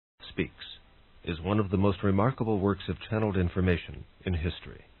Speaks is one of the most remarkable works of channeled information in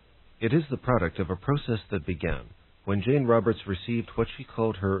history. It is the product of a process that began when Jane Roberts received what she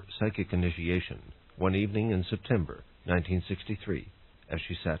called her psychic initiation one evening in September 1963 as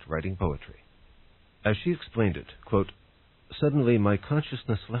she sat writing poetry. As she explained it, quote, "Suddenly my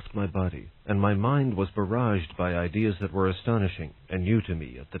consciousness left my body, and my mind was barraged by ideas that were astonishing and new to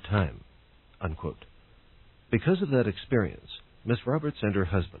me at the time." Unquote. Because of that experience, Miss Roberts and her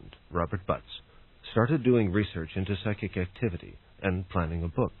husband, Robert Butts, started doing research into psychic activity and planning a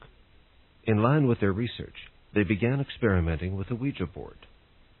book. In line with their research, they began experimenting with a Ouija board.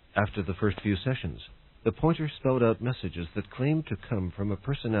 After the first few sessions, the pointer spelled out messages that claimed to come from a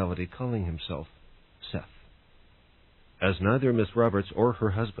personality calling himself Seth. As neither Miss Roberts or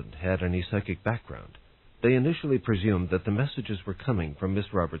her husband had any psychic background, they initially presumed that the messages were coming from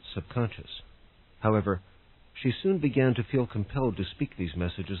Miss Roberts' subconscious. However, she soon began to feel compelled to speak these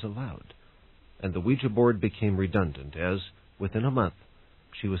messages aloud, and the Ouija board became redundant as, within a month,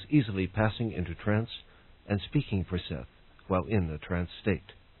 she was easily passing into trance and speaking for Seth while in a trance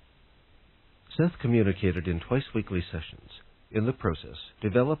state. Seth communicated in twice-weekly sessions, in the process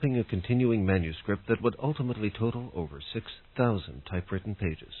developing a continuing manuscript that would ultimately total over 6,000 typewritten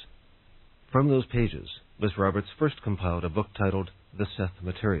pages. From those pages, Miss Roberts first compiled a book titled The Seth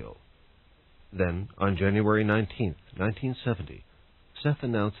Material. Then, on January 19, 1970, Seth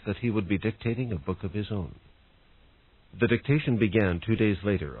announced that he would be dictating a book of his own. The dictation began 2 days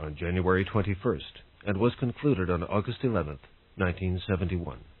later on January 21st and was concluded on August 11,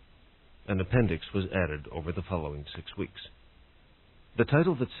 1971. An appendix was added over the following 6 weeks. The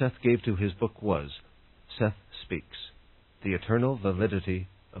title that Seth gave to his book was Seth Speaks, The Eternal Validity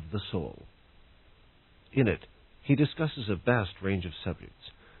of the Soul. In it, he discusses a vast range of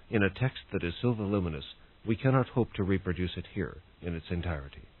subjects in a text that is so voluminous we cannot hope to reproduce it here in its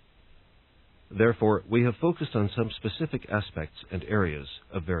entirety. Therefore, we have focused on some specific aspects and areas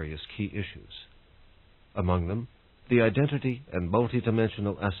of various key issues. Among them, the identity and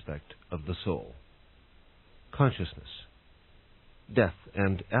multidimensional aspect of the soul, consciousness, death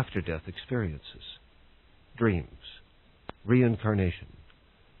and after-death experiences, dreams, reincarnation,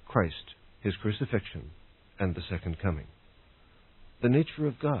 Christ, His crucifixion, and the Second Coming, the nature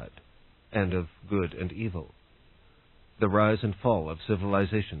of God and of good and evil, the rise and fall of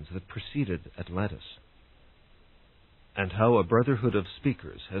civilizations that preceded Atlantis, and how a brotherhood of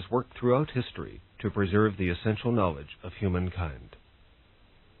speakers has worked throughout history to preserve the essential knowledge of humankind.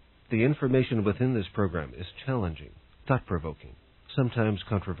 The information within this program is challenging, thought-provoking, sometimes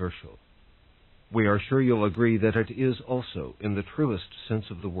controversial. We are sure you'll agree that it is also, in the truest sense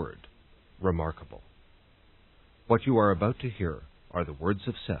of the word, remarkable. What you are about to hear are the words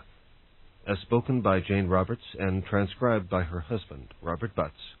of Seth, as spoken by Jane Roberts and transcribed by her husband, Robert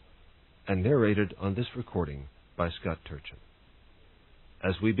Butts, and narrated on this recording by Scott Turchin.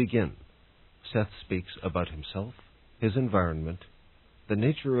 As we begin, Seth speaks about himself, his environment, the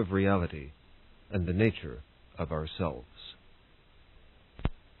nature of reality, and the nature of ourselves.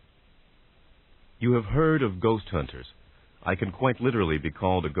 You have heard of ghost hunters. I can quite literally be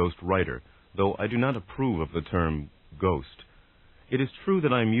called a ghost writer, though I do not approve of the term ghost. It is true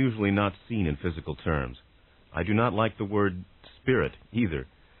that I am usually not seen in physical terms. I do not like the word spirit either.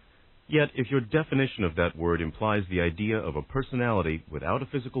 Yet, if your definition of that word implies the idea of a personality without a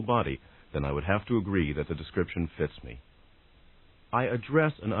physical body, then I would have to agree that the description fits me. I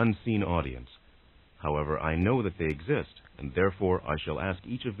address an unseen audience. However, I know that they exist, and therefore I shall ask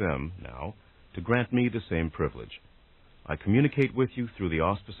each of them, now, to grant me the same privilege. I communicate with you through the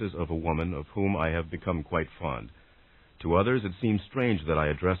auspices of a woman of whom I have become quite fond. To others it seems strange that I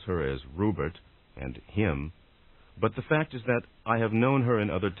address her as Rupert and him, but the fact is that I have known her in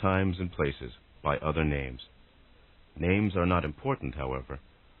other times and places by other names. Names are not important, however.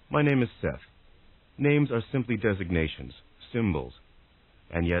 My name is Seth. Names are simply designations, symbols,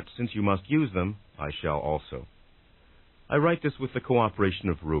 and yet, since you must use them, I shall also. I write this with the cooperation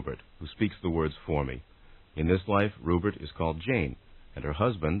of Rupert, who speaks the words for me. In this life, Rupert is called Jane, and her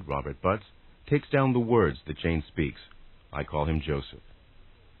husband, Robert Butts, takes down the words that Jane speaks. I call him Joseph.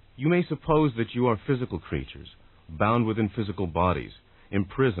 You may suppose that you are physical creatures, bound within physical bodies,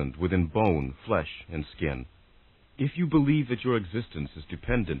 imprisoned within bone, flesh, and skin. If you believe that your existence is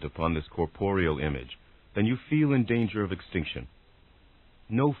dependent upon this corporeal image, then you feel in danger of extinction.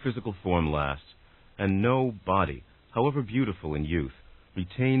 No physical form lasts, and no body, however beautiful in youth,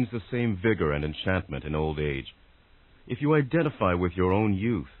 retains the same vigor and enchantment in old age. If you identify with your own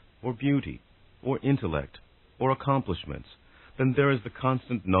youth, or beauty, or intellect, or accomplishments, then there is the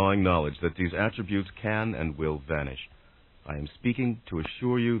constant gnawing knowledge that these attributes can and will vanish. I am speaking to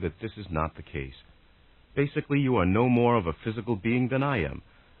assure you that this is not the case. Basically, you are no more of a physical being than I am,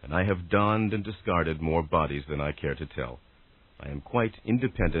 and I have donned and discarded more bodies than I care to tell. I am quite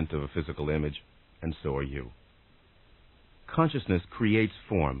independent of a physical image, and so are you. Consciousness creates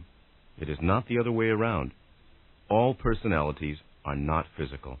form. It is not the other way around. All personalities are not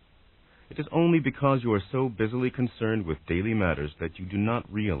physical. It is only because you are so busily concerned with daily matters that you do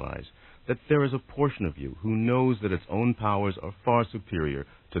not realize that there is a portion of you who knows that its own powers are far superior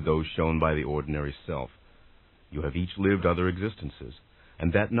to those shown by the ordinary self. You have each lived other existences,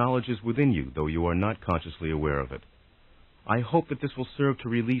 and that knowledge is within you, though you are not consciously aware of it. I hope that this will serve to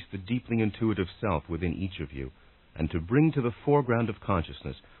release the deeply intuitive self within each of you, and to bring to the foreground of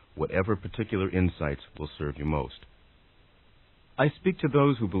consciousness whatever particular insights will serve you most. I speak to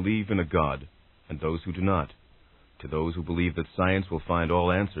those who believe in a God, and those who do not, to those who believe that science will find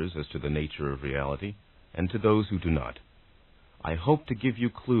all answers as to the nature of reality, and to those who do not. I hope to give you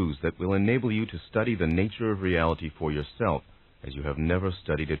clues that will enable you to study the nature of reality for yourself as you have never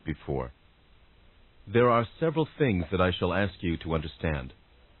studied it before. There are several things that I shall ask you to understand.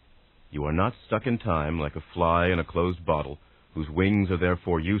 You are not stuck in time like a fly in a closed bottle, whose wings are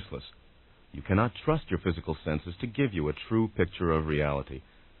therefore useless. You cannot trust your physical senses to give you a true picture of reality.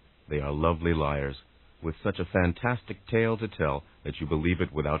 They are lovely liars, with such a fantastic tale to tell that you believe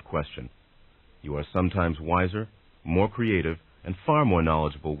it without question. You are sometimes wiser, more creative, and far more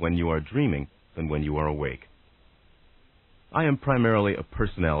knowledgeable when you are dreaming than when you are awake. I am primarily a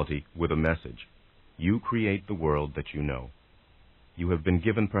personality with a message. You create the world that you know. You have been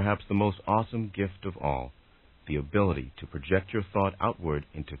given perhaps the most awesome gift of all, the ability to project your thought outward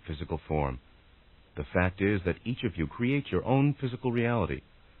into physical form. The fact is that each of you creates your own physical reality,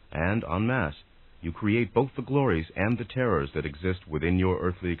 and, en masse, you create both the glories and the terrors that exist within your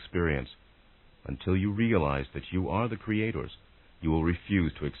earthly experience. Until you realize that you are the creators, you will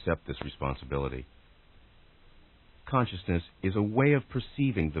refuse to accept this responsibility. Consciousness is a way of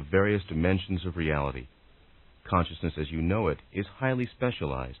perceiving the various dimensions of reality. Consciousness as you know it is highly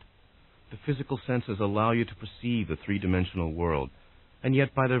specialized. The physical senses allow you to perceive the three-dimensional world, and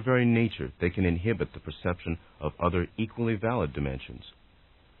yet by their very nature they can inhibit the perception of other equally valid dimensions.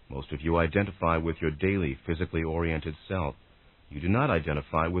 Most of you identify with your daily physically oriented self. You do not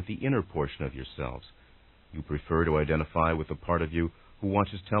identify with the inner portion of yourselves. You prefer to identify with the part of you who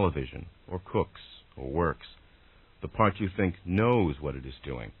watches television, or cooks, or works, the part you think knows what it is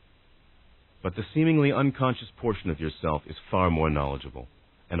doing. But the seemingly unconscious portion of yourself is far more knowledgeable,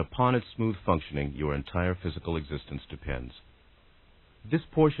 and upon its smooth functioning your entire physical existence depends. This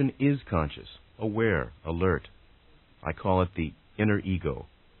portion is conscious, aware, alert. I call it the inner ego,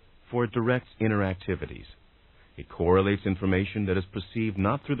 for it directs inner activities. It correlates information that is perceived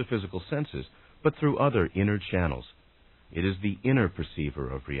not through the physical senses, but through other inner channels. It is the inner perceiver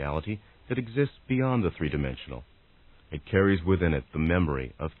of reality that exists beyond the three-dimensional. It carries within it the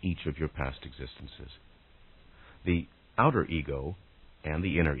memory of each of your past existences. The outer ego and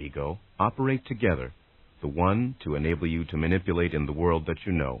the inner ego operate together, the one to enable you to manipulate in the world that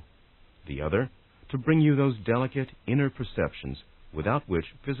you know, the other to bring you those delicate inner perceptions without which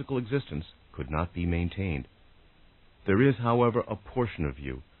physical existence could not be maintained. There is, however, a portion of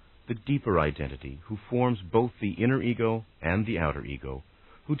you, the deeper identity, who forms both the inner ego and the outer ego,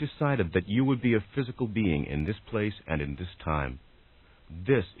 who decided that you would be a physical being in this place and in this time.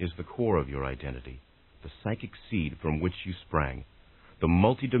 This is the core of your identity, the psychic seed from which you sprang, the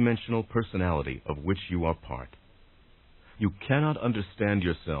multidimensional personality of which you are part. You cannot understand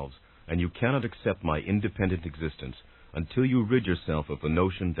yourselves, and you cannot accept my independent existence until you rid yourself of the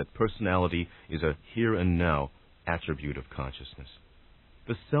notion that personality is a here and now attribute of consciousness.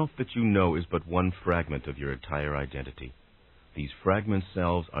 The self that you know is but one fragment of your entire identity. These fragment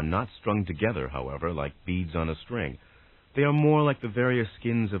selves are not strung together, however, like beads on a string. They are more like the various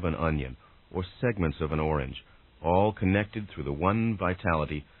skins of an onion or segments of an orange, all connected through the one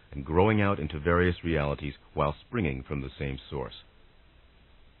vitality and growing out into various realities while springing from the same source.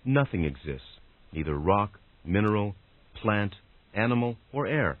 Nothing exists, neither rock, mineral, plant, animal, or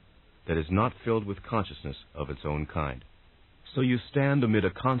air, that is not filled with consciousness of its own kind. So you stand amid a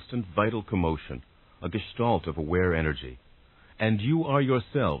constant vital commotion, a gestalt of aware energy. And you are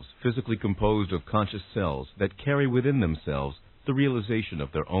yourselves physically composed of conscious cells that carry within themselves the realization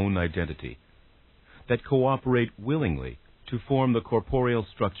of their own identity, that cooperate willingly to form the corporeal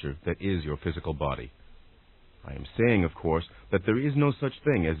structure that is your physical body. I am saying, of course, that there is no such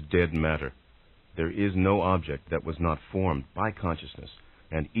thing as dead matter. There is no object that was not formed by consciousness,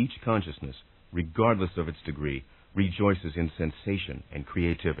 and each consciousness, regardless of its degree, rejoices in sensation and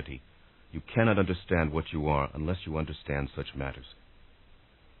creativity. You cannot understand what you are unless you understand such matters.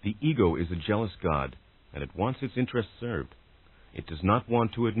 The ego is a jealous god, and it wants its interests served. It does not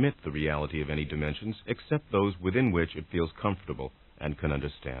want to admit the reality of any dimensions except those within which it feels comfortable and can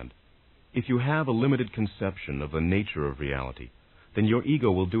understand. If you have a limited conception of the nature of reality, then your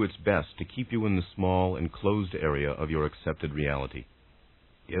ego will do its best to keep you in the small, enclosed area of your accepted reality.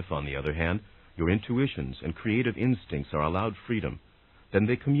 If, on the other hand, your intuitions and creative instincts are allowed freedom, then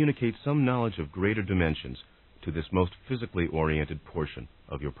they communicate some knowledge of greater dimensions to this most physically oriented portion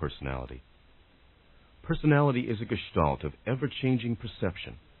of your personality. Personality is a gestalt of ever-changing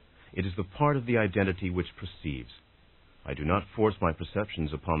perception. It is the part of the identity which perceives. I do not force my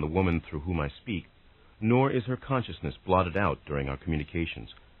perceptions upon the woman through whom I speak, nor is her consciousness blotted out during our communications.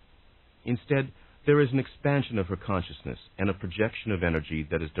 Instead, there is an expansion of her consciousness and a projection of energy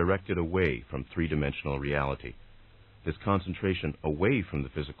that is directed away from three-dimensional reality. This concentration away from the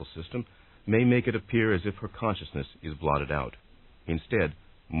physical system may make it appear as if her consciousness is blotted out. Instead,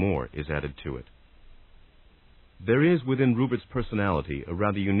 more is added to it. There is within Rupert's personality a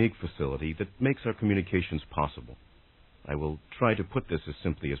rather unique facility that makes our communications possible. I will try to put this as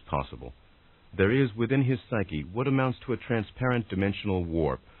simply as possible. There is within his psyche what amounts to a transparent dimensional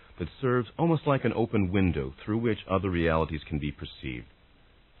warp that serves almost like an open window through which other realities can be perceived.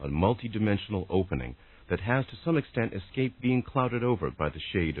 A multidimensional opening that has to some extent escaped being clouded over by the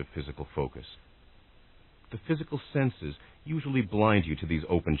shade of physical focus. The physical senses usually blind you to these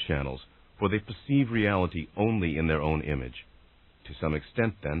open channels, for they perceive reality only in their own image. To some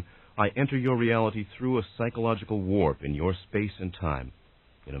extent, then, I enter your reality through a psychological warp in your space and time.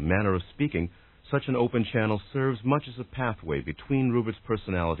 In a manner of speaking, such an open channel serves much as a pathway between Rupert's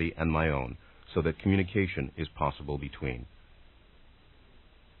personality and my own, so that communication is possible between.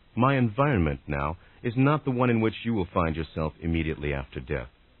 My environment now is not the one in which you will find yourself immediately after death.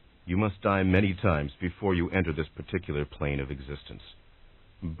 You must die many times before you enter this particular plane of existence.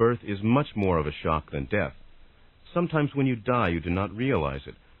 Birth is much more of a shock than death. Sometimes when you die you do not realize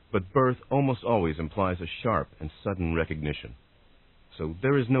it, but birth almost always implies a sharp and sudden recognition. So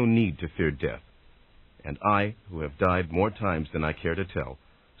there is no need to fear death. And I, who have died more times than I care to tell,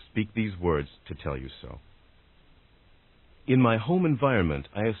 speak these words to tell you so. In my home environment,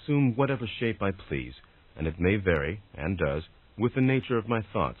 I assume whatever shape I please, and it may vary, and does, with the nature of my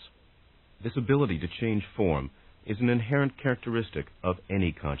thoughts. This ability to change form is an inherent characteristic of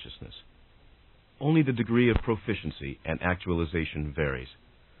any consciousness. Only the degree of proficiency and actualization varies.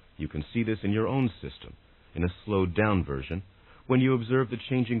 You can see this in your own system, in a slowed-down version, when you observe the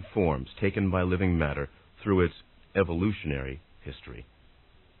changing forms taken by living matter through its evolutionary history.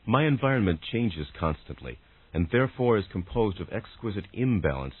 My environment changes constantly, and therefore is composed of exquisite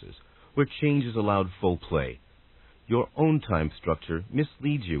imbalances, where change is allowed full play. Your own time structure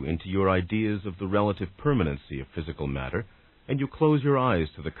misleads you into your ideas of the relative permanency of physical matter, and you close your eyes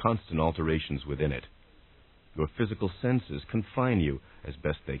to the constant alterations within it. Your physical senses confine you, as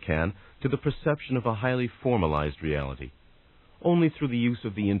best they can, to the perception of a highly formalized reality. Only through the use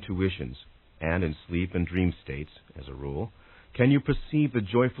of the intuitions, and in sleep and dream states, as a rule, can you perceive the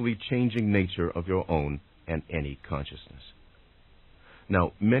joyfully changing nature of your own and any consciousness.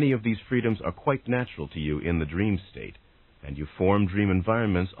 Now, many of these freedoms are quite natural to you in the dream state, and you form dream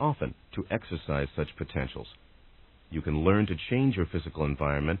environments often to exercise such potentials. You can learn to change your physical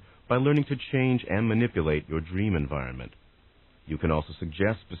environment by learning to change and manipulate your dream environment. You can also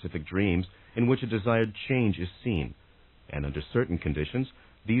suggest specific dreams in which a desired change is seen, and under certain conditions,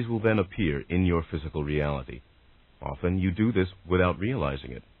 these will then appear in your physical reality. Often you do this without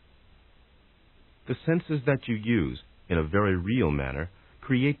realizing it. The senses that you use, in a very real manner,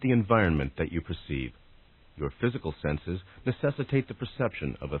 create the environment that you perceive. Your physical senses necessitate the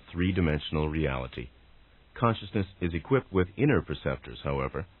perception of a three-dimensional reality. Consciousness is equipped with inner perceptors,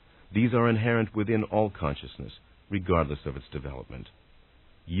 however. These are inherent within all consciousness, regardless of its development.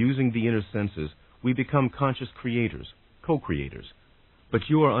 Using the inner senses, we become conscious creators, co-creators. But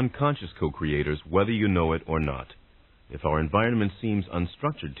you are unconscious co-creators whether you know it or not. If our environment seems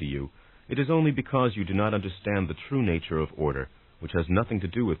unstructured to you, it is only because you do not understand the true nature of order, which has nothing to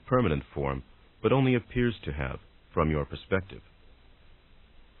do with permanent form, but only appears to have, from your perspective.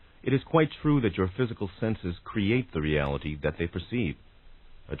 It is quite true that your physical senses create the reality that they perceive.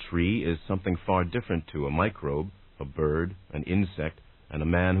 A tree is something far different to a microbe, a bird, an insect, and a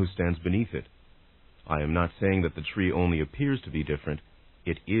man who stands beneath it. I am not saying that the tree only appears to be different.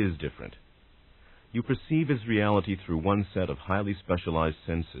 It is different. You perceive its reality through one set of highly specialized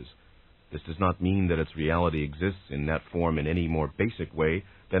senses. This does not mean that its reality exists in that form in any more basic way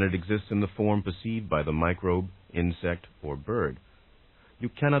than it exists in the form perceived by the microbe, insect, or bird. You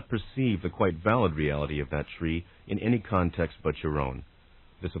cannot perceive the quite valid reality of that tree in any context but your own.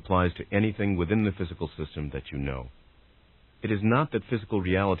 This applies to anything within the physical system that you know. It is not that physical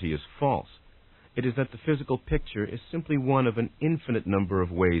reality is false. It is that the physical picture is simply one of an infinite number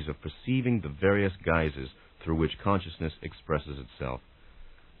of ways of perceiving the various guises through which consciousness expresses itself.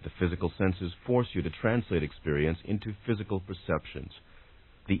 The physical senses force you to translate experience into physical perceptions.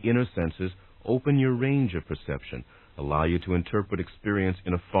 The inner senses open your range of perception, allow you to interpret experience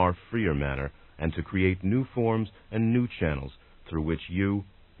in a far freer manner, and to create new forms and new channels through which you,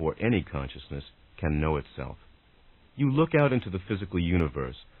 or any consciousness, can know itself. You look out into the physical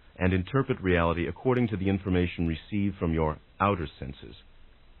universe and interpret reality according to the information received from your outer senses.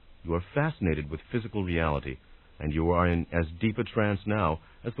 You are fascinated with physical reality, and you are in as deep a trance now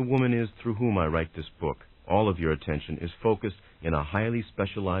as the woman is through whom I write this book. All of your attention is focused in a highly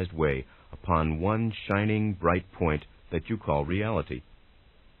specialized way upon one shining, bright point that you call reality.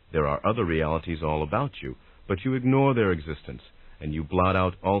 There are other realities all about you, but you ignore their existence, and you blot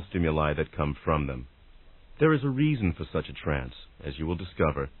out all stimuli that come from them. There is a reason for such a trance, as you will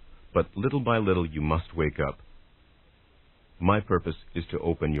discover, but little by little you must wake up. My purpose is to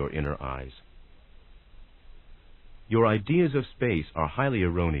open your inner eyes. Your ideas of space are highly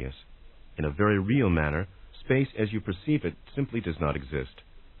erroneous. In a very real manner, space as you perceive it simply does not exist.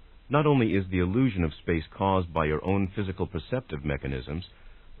 Not only is the illusion of space caused by your own physical perceptive mechanisms,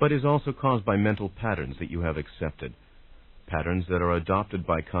 but is also caused by mental patterns that you have accepted, patterns that are adopted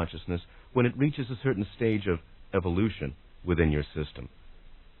by consciousness when it reaches a certain stage of evolution within your system.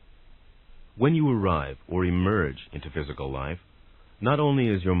 When you arrive or emerge into physical life, not only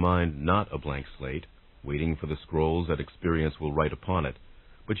is your mind not a blank slate, waiting for the scrolls that experience will write upon it,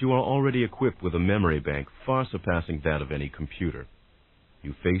 but you are already equipped with a memory bank far surpassing that of any computer.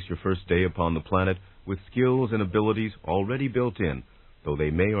 You face your first day upon the planet with skills and abilities already built in, though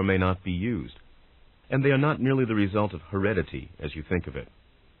they may or may not be used. And they are not merely the result of heredity, as you think of it.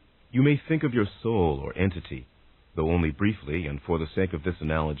 You may think of your soul or entity, though only briefly and for the sake of this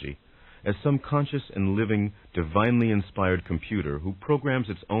analogy, as some conscious and living, divinely inspired computer who programs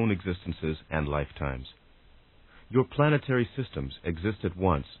its own existences and lifetimes. Your planetary systems exist at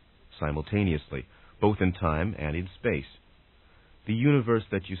once, simultaneously, both in time and in space. The universe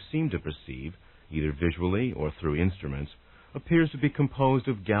that you seem to perceive, either visually or through instruments, appears to be composed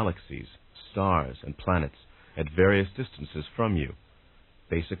of galaxies, stars, and planets at various distances from you.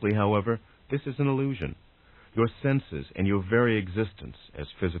 Basically, however, this is an illusion. Your senses and your very existence as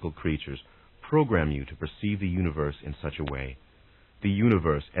physical creatures program you to perceive the universe in such a way. The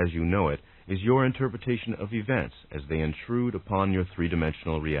universe, as you know it, is your interpretation of events as they intrude upon your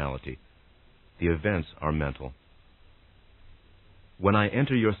three-dimensional reality. The events are mental. When I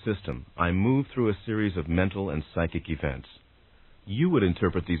enter your system, I move through a series of mental and psychic events. You would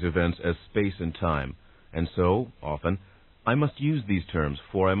interpret these events as space and time, and so, often, I must use these terms,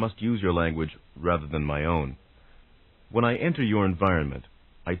 for I must use your language rather than my own. When I enter your environment,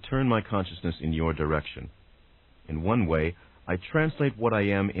 I turn my consciousness in your direction. In one way, I translate what I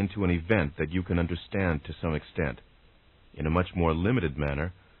am into an event that you can understand to some extent. In a much more limited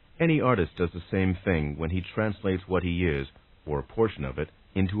manner, any artist does the same thing when he translates what he is, or a portion of it,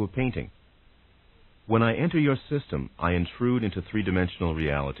 into a painting. When I enter your system, I intrude into three-dimensional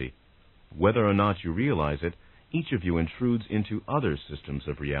reality. Whether or not you realize it, each of you intrudes into other systems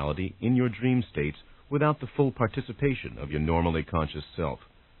of reality in your dream states without the full participation of your normally conscious self.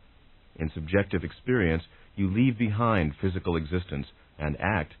 In subjective experience, you leave behind physical existence and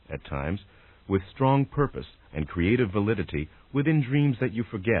act, at times, with strong purpose and creative validity within dreams that you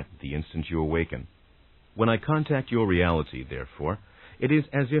forget the instant you awaken. When I contact your reality, therefore, it is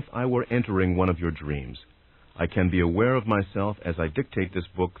as if I were entering one of your dreams. I can be aware of myself as I dictate this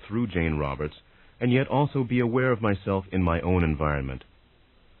book through Jane Roberts, and yet also be aware of myself in my own environment.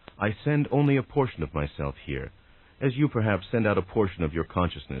 I send only a portion of myself here, as you perhaps send out a portion of your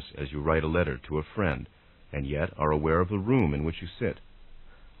consciousness as you write a letter to a friend, and yet are aware of the room in which you sit.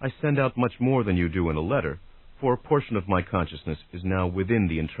 I send out much more than you do in a letter, for a portion of my consciousness is now within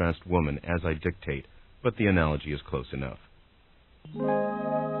the entranced woman as I dictate, but the analogy is close enough.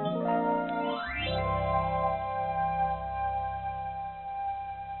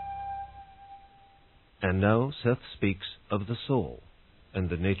 And now Seth speaks of the soul and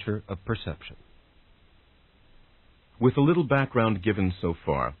the nature of perception. With a little background given so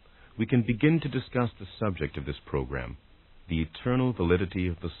far, we can begin to discuss the subject of this program, the eternal validity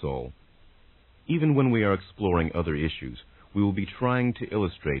of the soul. Even when we are exploring other issues, we will be trying to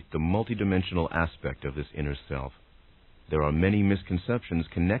illustrate the multidimensional aspect of this inner self. There are many misconceptions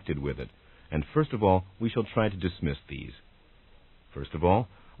connected with it, and first of all, we shall try to dismiss these. First of all,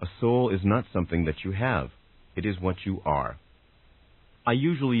 a soul is not something that you have. It is what you are. I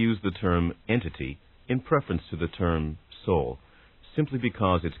usually use the term entity in preference to the term soul, simply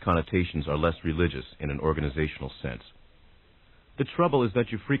because its connotations are less religious in an organizational sense. The trouble is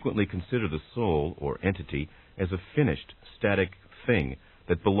that you frequently consider the soul, or entity, as a finished, static thing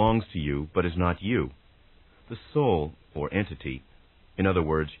that belongs to you but is not you. The soul, or entity, in other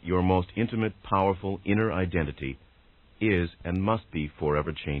words, your most intimate, powerful inner identity, is and must be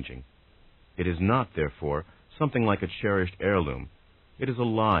forever changing. It is not, therefore, something like a cherished heirloom. It is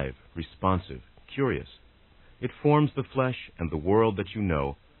alive, responsive, curious. It forms the flesh and the world that you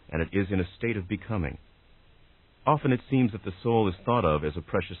know, and it is in a state of becoming. Often it seems that the soul is thought of as a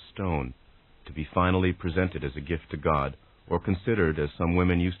precious stone, to be finally presented as a gift to God, or considered as some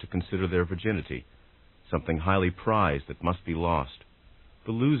women used to consider their virginity, something highly prized that must be lost,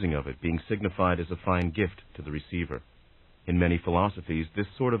 the losing of it being signified as a fine gift to the receiver. In many philosophies, this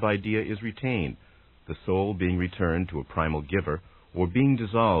sort of idea is retained, the soul being returned to a primal giver, or being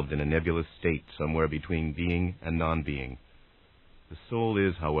dissolved in a nebulous state somewhere between being and non-being. The soul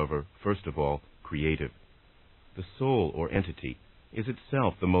is, however, first of all, creative. The soul, or entity, is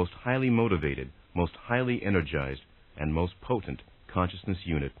itself the most highly motivated, most highly energized, and most potent consciousness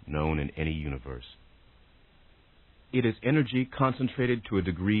unit known in any universe. It is energy concentrated to a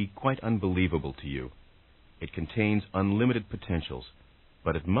degree quite unbelievable to you. It contains unlimited potentials,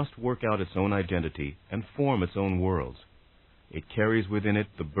 but it must work out its own identity and form its own worlds. It carries within it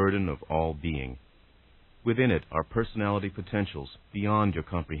the burden of all being. Within it are personality potentials beyond your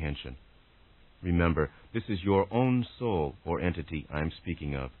comprehension. Remember, this is your own soul or entity I am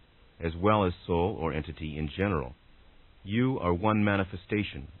speaking of, as well as soul or entity in general. You are one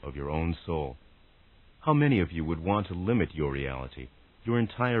manifestation of your own soul. How many of you would want to limit your reality, your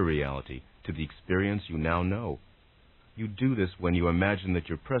entire reality, to the experience you now know? You do this when you imagine that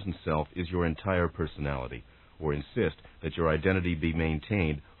your present self is your entire personality, or insist that your identity be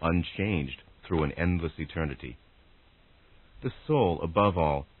maintained unchanged through an endless eternity. The soul, above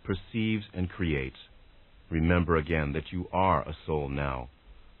all, perceives and creates. Remember again that you are a soul now.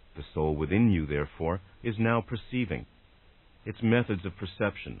 The soul within you, therefore, is now perceiving. Its methods of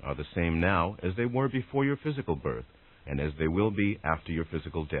perception are the same now as they were before your physical birth, and as they will be after your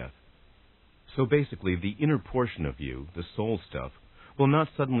physical death. So basically, the inner portion of you, the soul stuff, will not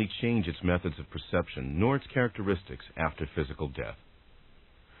suddenly change its methods of perception nor its characteristics after physical death.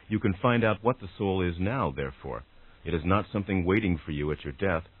 You can find out what the soul is now, therefore. It is not something waiting for you at your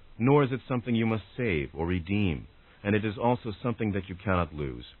death, nor is it something you must save or redeem, and it is also something that you cannot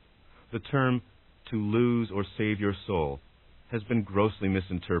lose. The term, to lose or save your soul, has been grossly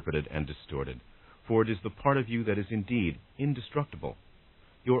misinterpreted and distorted, for it is the part of you that is indeed indestructible.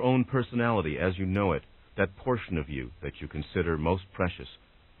 Your own personality as you know it, that portion of you that you consider most precious,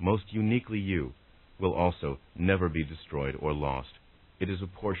 most uniquely you, will also never be destroyed or lost. It is a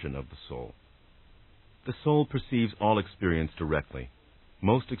portion of the soul. The soul perceives all experience directly.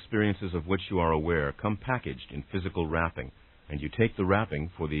 Most experiences of which you are aware come packaged in physical wrapping, and you take the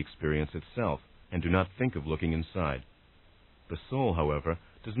wrapping for the experience itself, and do not think of looking inside. The soul, however,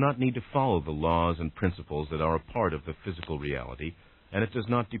 does not need to follow the laws and principles that are a part of the physical reality, and it does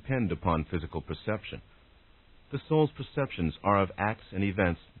not depend upon physical perception. The soul's perceptions are of acts and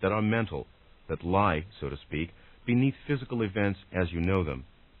events that are mental, that lie, so to speak, beneath physical events as you know them.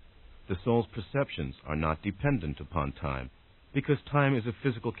 The soul's perceptions are not dependent upon time, because time is a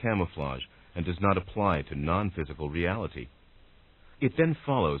physical camouflage and does not apply to non-physical reality. It then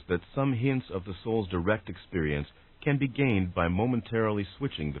follows that some hints of the soul's direct experience can be gained by momentarily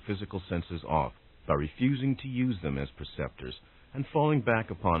switching the physical senses off, by refusing to use them as perceptors, and falling back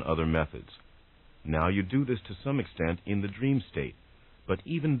upon other methods. Now you do this to some extent in the dream state, but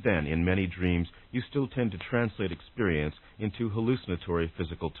even then in many dreams you still tend to translate experience into hallucinatory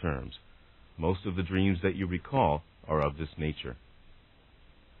physical terms. Most of the dreams that you recall are of this nature.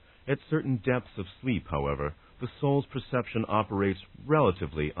 At certain depths of sleep, however, the soul's perception operates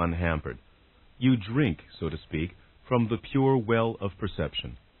relatively unhampered. You drink, so to speak, from the pure well of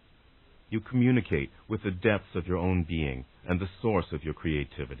perception. You communicate with the depths of your own being and the source of your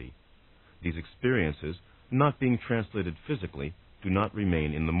creativity. These experiences, not being translated physically, do not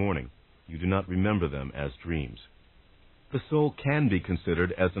remain in the morning. You do not remember them as dreams. The soul can be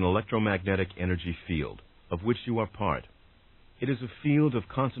considered as an electromagnetic energy field, of which you are part. It is a field of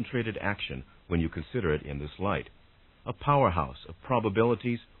concentrated action when you consider it in this light, a powerhouse of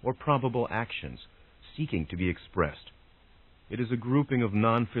probabilities or probable actions seeking to be expressed. It is a grouping of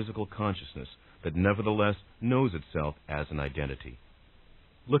non-physical consciousness that nevertheless knows itself as an identity.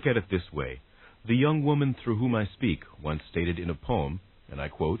 Look at it this way. The young woman through whom I speak once stated in a poem, and I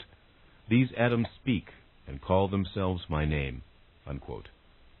quote, "These atoms speak and call themselves my name," unquote.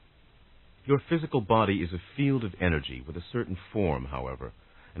 Your physical body is a field of energy with a certain form, however,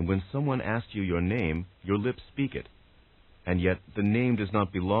 and when someone asks you your name, your lips speak it. And yet the name does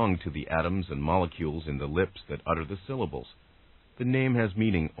not belong to the atoms and molecules in the lips that utter the syllables. The name has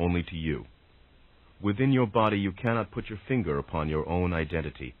meaning only to you. Within your body you cannot put your finger upon your own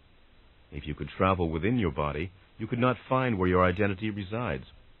identity. If you could travel within your body, you could not find where your identity resides.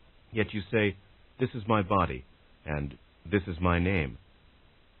 Yet you say, "This is my body," and "This is my name."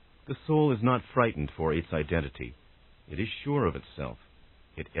 The soul is not frightened for its identity. It is sure of itself.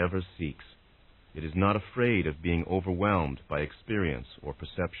 It ever seeks. It is not afraid of being overwhelmed by experience or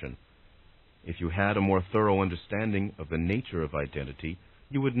perception. If you had a more thorough understanding of the nature of identity,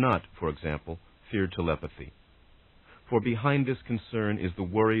 you would not, for example, fear telepathy. For behind this concern is the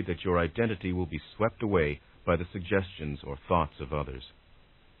worry that your identity will be swept away by the suggestions or thoughts of others.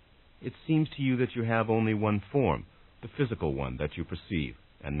 It seems to you that you have only one form, the physical one that you perceive,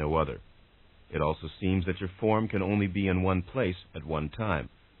 and no other. It also seems that your form can only be in one place at one time.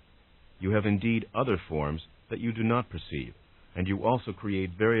 You have indeed other forms that you do not perceive, and you also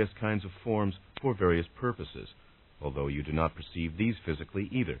create various kinds of forms for various purposes, although you do not perceive these physically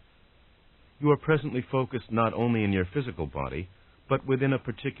either. You are presently focused not only in your physical body, but within a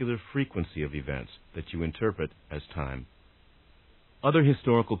particular frequency of events that you interpret as time. Other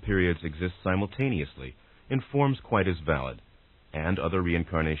historical periods exist simultaneously, in forms quite as valid, and other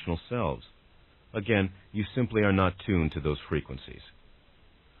reincarnational selves. Again, you simply are not tuned to those frequencies.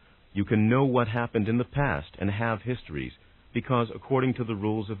 You can know what happened in the past and have histories, because according to the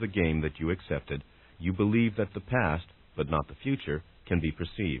rules of the game that you accepted, you believe that the past, but not the future, can be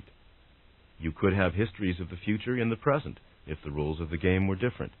perceived. You could have histories of the future in the present, if the rules of the game were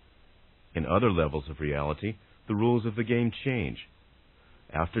different. In other levels of reality, the rules of the game change.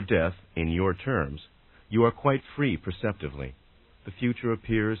 After death, in your terms, you are quite free perceptively. The future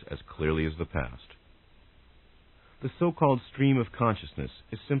appears as clearly as the past. The so-called stream of consciousness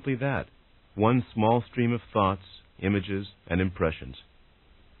is simply that, one small stream of thoughts, images, and impressions,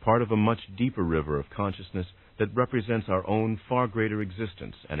 part of a much deeper river of consciousness that represents our own far greater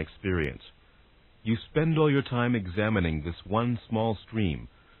existence and experience. You spend all your time examining this one small stream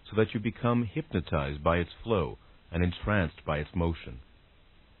so that you become hypnotized by its flow and entranced by its motion.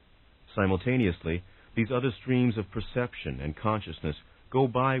 Simultaneously, these other streams of perception and consciousness go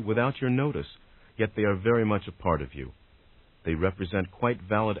by without your notice, yet they are very much a part of you. They represent quite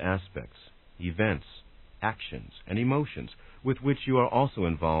valid aspects, events, actions, and emotions with which you are also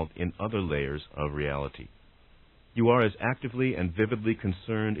involved in other layers of reality. You are as actively and vividly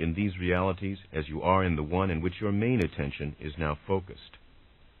concerned in these realities as you are in the one in which your main attention is now focused.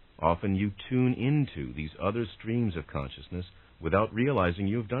 Often you tune into these other streams of consciousness without realizing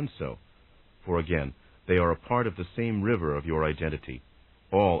you have done so. For again, they are a part of the same river of your identity.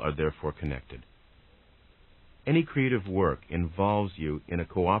 All are therefore connected. Any creative work involves you in a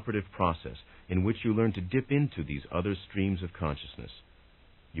cooperative process in which you learn to dip into these other streams of consciousness.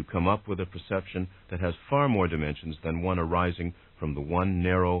 You come up with a perception that has far more dimensions than one arising from the one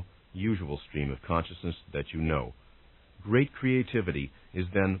narrow, usual stream of consciousness that you know. Great creativity is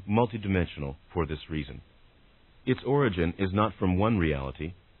then multidimensional for this reason. Its origin is not from one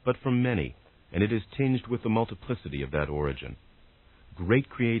reality, but from many, and it is tinged with the multiplicity of that origin. Great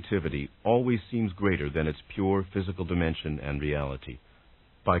creativity always seems greater than its pure physical dimension and reality.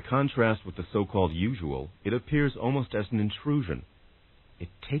 By contrast with the so-called usual, it appears almost as an intrusion. It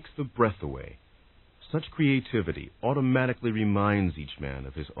takes the breath away. Such creativity automatically reminds each man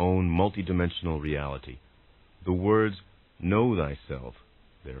of his own multidimensional reality. The words, "know thyself,"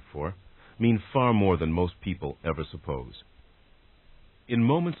 therefore, mean far more than most people ever suppose. In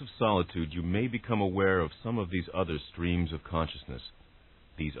moments of solitude, you may become aware of some of these other streams of consciousness.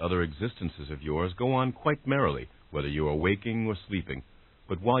 These other existences of yours go on quite merrily, whether you are waking or sleeping,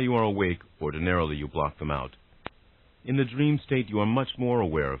 but while you are awake, ordinarily you block them out. In the dream state, you are much more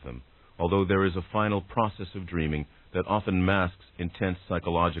aware of them, although there is a final process of dreaming that often masks intense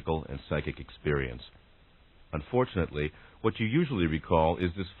psychological and psychic experience. Unfortunately, what you usually recall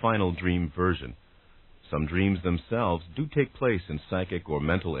is this final dream version. Some dreams themselves do take place in psychic or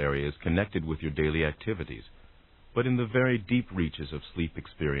mental areas connected with your daily activities, but in the very deep reaches of sleep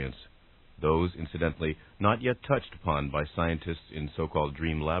experience, those, incidentally, not yet touched upon by scientists in so-called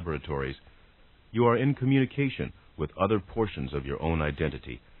dream laboratories, you are in communication with other portions of your own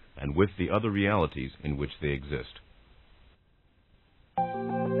identity and with the other realities in which they exist.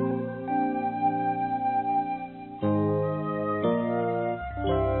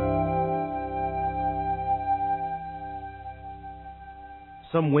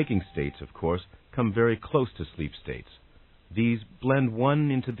 Some waking states, of course, come very close to sleep states. These blend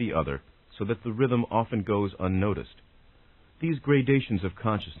one into the other so that the rhythm often goes unnoticed. These gradations of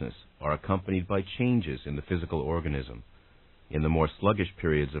consciousness are accompanied by changes in the physical organism. In the more sluggish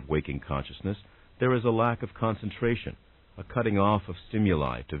periods of waking consciousness, there is a lack of concentration, a cutting off of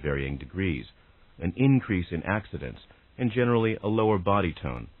stimuli to varying degrees, an increase in accidents, and generally a lower body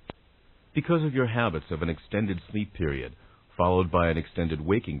tone. Because of your habits of an extended sleep period, followed by an extended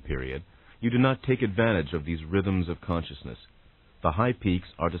waking period, you do not take advantage of these rhythms of consciousness. The high peaks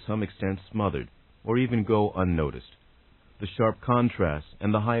are to some extent smothered, or even go unnoticed. The sharp contrast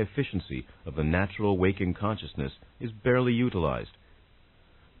and the high efficiency of the natural waking consciousness is barely utilized.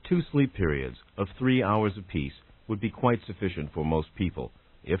 2 sleep periods of 3 hours apiece would be quite sufficient for most people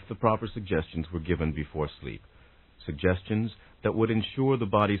if the proper suggestions were given before sleep, suggestions that would ensure the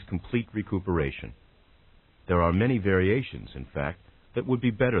body's complete recuperation. There are many variations, in fact, that would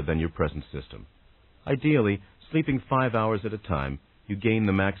be better than your present system. Ideally, sleeping 5 hours at a time, you gain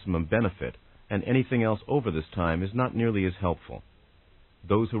the maximum benefit, and anything else over this time is not nearly as helpful.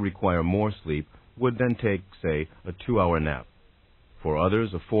 Those who require more sleep would then take, say, a 2-hour nap. For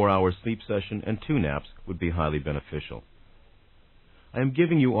others, a 4-hour sleep session and 2 naps would be highly beneficial. I am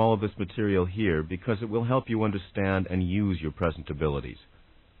giving you all of this material here because it will help you understand and use your present abilities.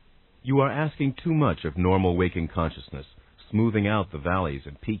 You are asking too much of normal waking consciousness, smoothing out the valleys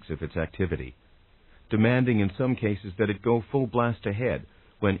and peaks of its activity, demanding in some cases that it go full blast ahead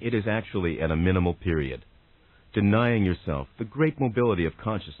when it is actually at a minimal period, denying yourself the great mobility of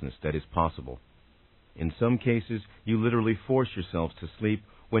consciousness that is possible. In some cases, you literally force yourselves to sleep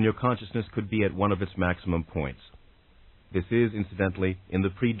when your consciousness could be at one of its maximum points. This is, incidentally, in the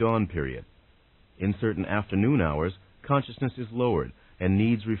pre-dawn period. In certain afternoon hours, consciousness is lowered and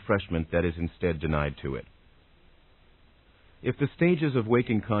needs refreshment that is instead denied to it. If the stages of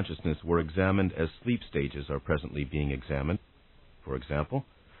waking consciousness were examined as sleep stages are presently being examined, for example,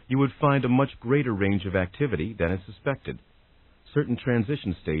 you would find a much greater range of activity than is suspected. Certain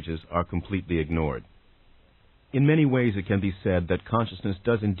transition stages are completely ignored. In many ways it can be said that consciousness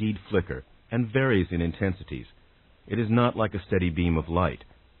does indeed flicker and varies in intensities. It is not like a steady beam of light.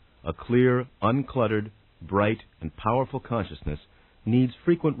 A clear, uncluttered, bright, and powerful consciousness needs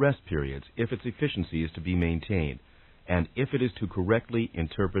frequent rest periods if its efficiency is to be maintained, and if it is to correctly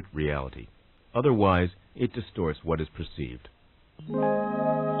interpret reality. Otherwise, it distorts what is perceived.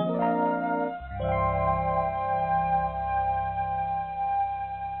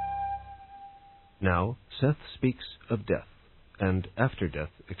 Now, Seth speaks of death and after-death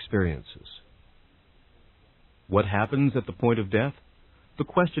experiences. What happens at the point of death? The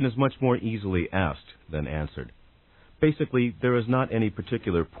question is much more easily asked than answered. Basically, there is not any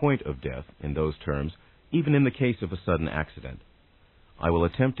particular point of death in those terms, even in the case of a sudden accident. I will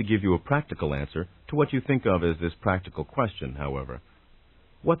attempt to give you a practical answer to what you think of as this practical question, however.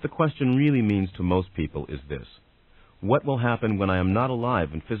 What the question really means to most people is this: what will happen when I am not alive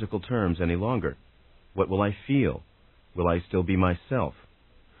in physical terms any longer? What will I feel? Will I still be myself?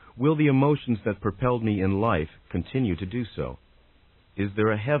 Will the emotions that propelled me in life continue to do so? Is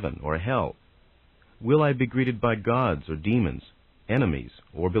there a heaven or a hell? Will I be greeted by gods or demons, enemies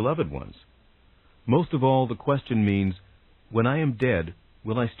or beloved ones? Most of all, the question means, when I am dead,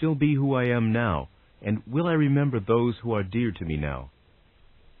 will I still be who I am now, and will I remember those who are dear to me now?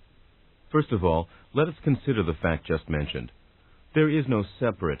 First of all, let us consider the fact just mentioned. There is no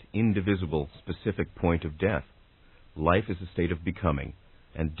separate, indivisible, specific point of death. Life is a state of becoming,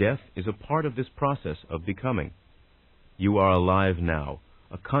 and death is a part of this process of becoming. You are alive now,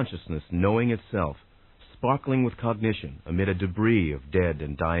 a consciousness knowing itself, sparkling with cognition amid a debris of dead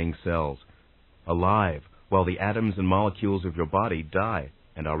and dying cells, alive while the atoms and molecules of your body die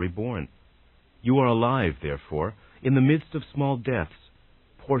and are reborn. You are alive, therefore, in the midst of small deaths.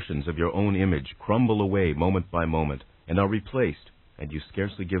 Portions of your own image crumble away moment by moment and are replaced, and you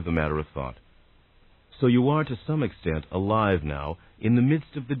scarcely give the matter a thought. So you are to some extent alive now in the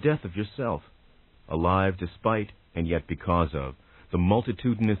midst of the death of yourself, alive despite and yet because of the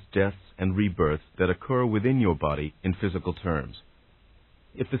multitudinous deaths and rebirths that occur within your body in physical terms.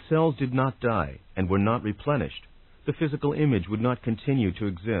 If the cells did not die and were not replenished, the physical image would not continue to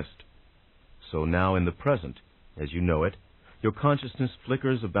exist. So now in the present, as you know it, your consciousness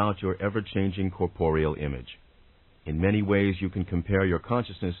flickers about your ever-changing corporeal image. In many ways you can compare your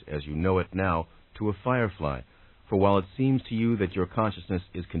consciousness as you know it now to a firefly, for while it seems to you that your consciousness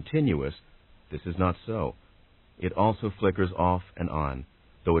is continuous, this is not so. It also flickers off and on,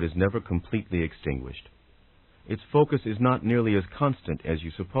 though it is never completely extinguished. Its focus is not nearly as constant as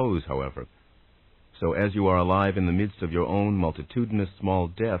you suppose, however. So as you are alive in the midst of your own multitudinous small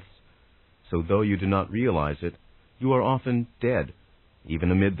deaths, so though you do not realize it, you are often dead,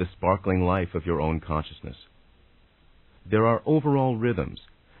 even amid the sparkling life of your own consciousness. There are overall rhythms,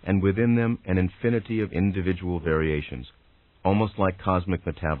 and within them an infinity of individual variations, almost like cosmic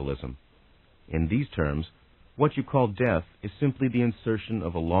metabolism. In these terms, what you call death is simply the insertion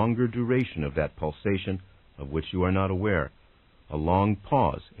of a longer duration of that pulsation of which you are not aware, a long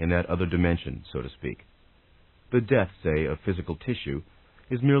pause in that other dimension, so to speak. The death, say, of physical tissue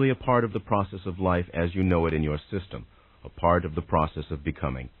is merely a part of the process of life as you know it in your system, a part of the process of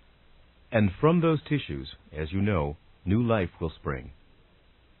becoming. And from those tissues, as you know, new life will spring.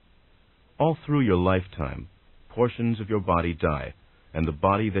 All through your lifetime, portions of your body die, and the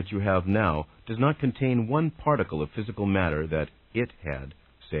body that you have now does not contain one particle of physical matter that it had,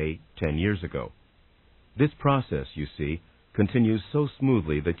 say, 10 years ago. This process, you see, continues so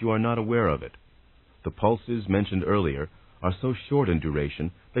smoothly that you are not aware of it. The pulses mentioned earlier are so short in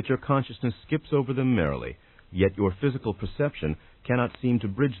duration that your consciousness skips over them merrily, yet your physical perception cannot seem to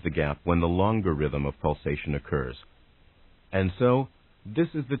bridge the gap when the longer rhythm of pulsation occurs. And so, this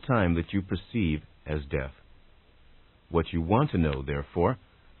is the time that you perceive as death. What you want to know, therefore,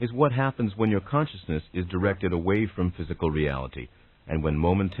 is what happens when your consciousness is directed away from physical reality, and when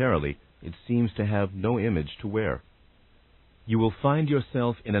momentarily it seems to have no image to wear. You will find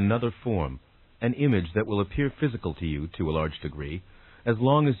yourself in another form, an image that will appear physical to you to a large degree, as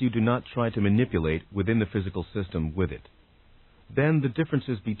long as you do not try to manipulate within the physical system with it. Then the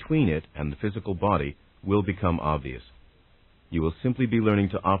differences between it and the physical body will become obvious. You will simply be learning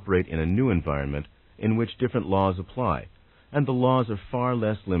to operate in a new environment in which different laws apply, and the laws are far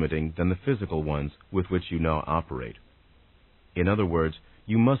less limiting than the physical ones with which you now operate. In other words,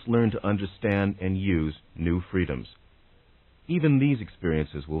 you must learn to understand and use new freedoms. Even these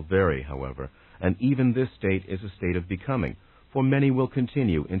experiences will vary, however, and even this state is a state of becoming, for many will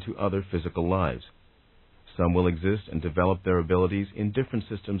continue into other physical lives. Some will exist and develop their abilities in different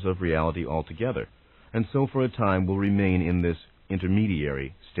systems of reality altogether, and so for a time will remain in this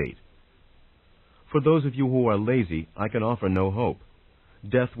intermediary state. For those of you who are lazy, I can offer no hope.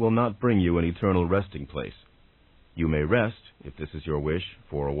 Death will not bring you an eternal resting place. You may rest, if this is your wish,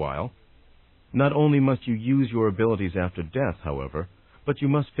 for a while. Not only must you use your abilities after death, however, but you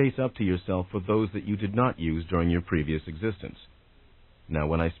must face up to yourself for those that you did not use during your previous existence. Now,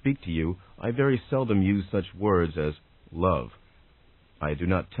 when I speak to you, I very seldom use such words as love. I do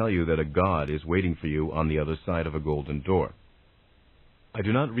not tell you that a God is waiting for you on the other side of a golden door. I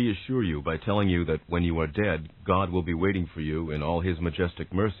do not reassure you by telling you that when you are dead, God will be waiting for you in all His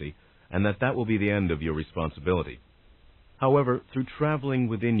majestic mercy, and that will be the end of your responsibility. However, through traveling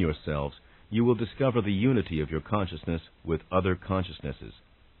within yourselves, you will discover the unity of your consciousness with other consciousnesses.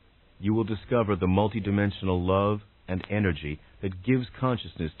 You will discover the multidimensional love and energy that gives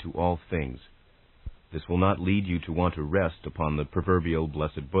consciousness to all things. This will not lead you to want to rest upon the proverbial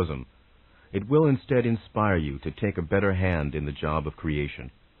blessed bosom. It will instead inspire you to take a better hand in the job of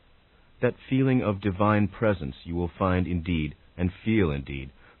creation. That feeling of divine presence you will find indeed, and feel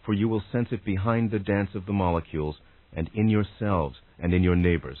indeed, for you will sense it behind the dance of the molecules, and in yourselves, and in your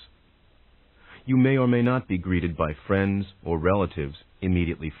neighbors. You may or may not be greeted by friends or relatives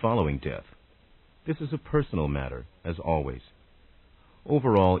immediately following death. This is a personal matter, as always.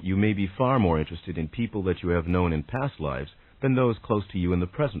 Overall, you may be far more interested in people that you have known in past lives than those close to you in the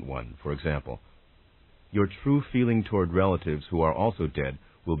present one, for example. Your true feeling toward relatives who are also dead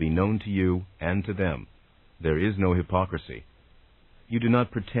will be known to you and to them. There is no hypocrisy. You do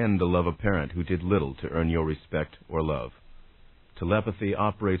not pretend to love a parent who did little to earn your respect or love. Telepathy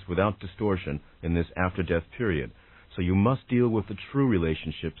operates without distortion in this after-death period, so you must deal with the true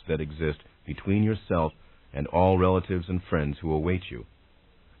relationships that exist between yourself and all relatives and friends who await you.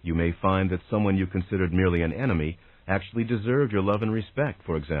 You may find that someone you considered merely an enemy actually deserved your love and respect,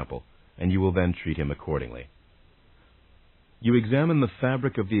 for example, and you will then treat him accordingly. You examine the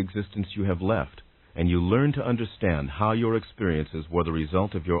fabric of the existence you have left, and you learn to understand how your experiences were the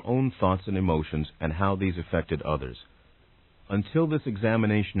result of your own thoughts and emotions and how these affected others. Until this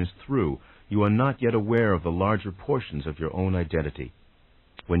examination is through, you are not yet aware of the larger portions of your own identity.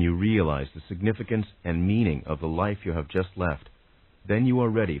 When you realize the significance and meaning of the life you have just left, then you are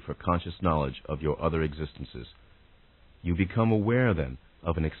ready for conscious knowledge of your other existences. You become aware, then,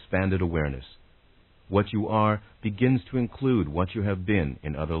 of an expanded awareness. What you are begins to include what you have been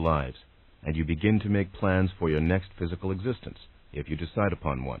in other lives, and you begin to make plans for your next physical existence, if you decide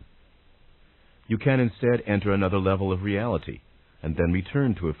upon one. You can instead enter another level of reality, and then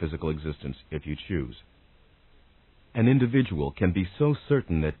return to a physical existence if you choose. An individual can be so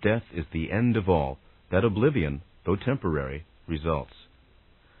certain that death is the end of all that oblivion, though temporary, results.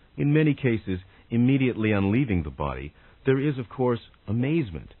 In many cases, immediately on leaving the body, there is, of course,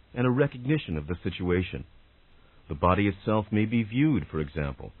 amazement and a recognition of the situation. The body itself may be viewed, for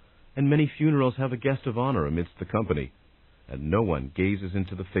example, and many funerals have a guest of honor amidst the company, and no one gazes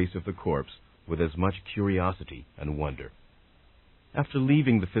into the face of the corpse with as much curiosity and wonder. After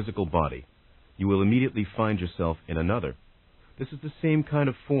leaving the physical body, you will immediately find yourself in another. This is the same kind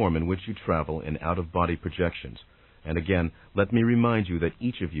of form in which you travel in out-of-body projections. And again, let me remind you that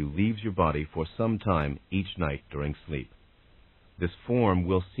each of you leaves your body for some time each night during sleep. This form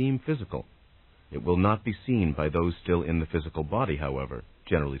will seem physical. It will not be seen by those still in the physical body, however,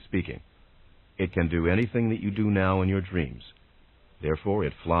 generally speaking. It can do anything that you do now in your dreams. Therefore,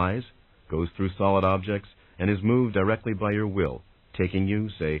 it flies, goes through solid objects, and is moved directly by your will, taking you,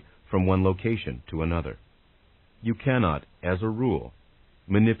 say, from one location to another. You cannot, as a rule,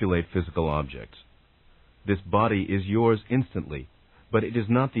 manipulate physical objects. This body is yours instantly, but it is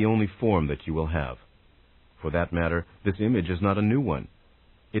not the only form that you will have. For that matter, this image is not a new one.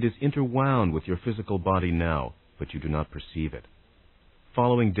 It is interwound with your physical body now, but you do not perceive it.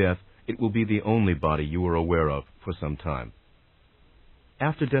 Following death, it will be the only body you are aware of for some time.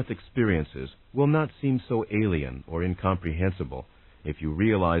 After-death experiences will not seem so alien or incomprehensible if you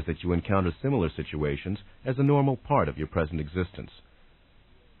realize that you encounter similar situations as a normal part of your present existence.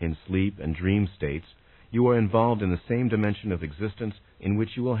 In sleep and dream states, you are involved in the same dimension of existence in which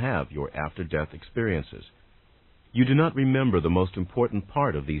you will have your after-death experiences. You do not remember the most important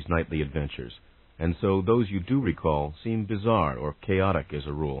part of these nightly adventures, and so those you do recall seem bizarre or chaotic as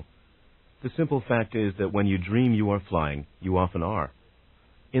a rule. The simple fact is that when you dream you are flying, you often are.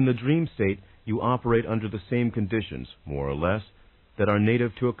 In the dream state, you operate under the same conditions, more or less, that are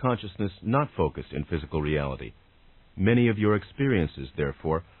native to a consciousness not focused in physical reality. Many of your experiences,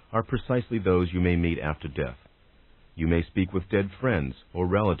 therefore, are precisely those you may meet after death. You may speak with dead friends or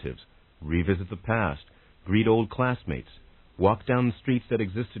relatives, revisit the past, greet old classmates, walk down the streets that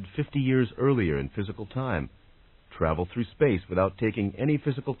existed 50 years earlier in physical time, travel through space without taking any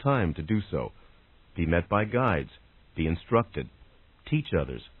physical time to do so, be met by guides, be instructed, teach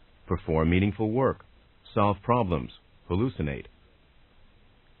others, perform meaningful work, solve problems, hallucinate.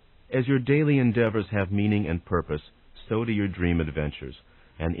 As your daily endeavors have meaning and purpose, so do your dream adventures,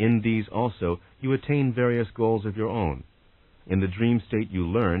 and in these also you attain various goals of your own. In the dream state you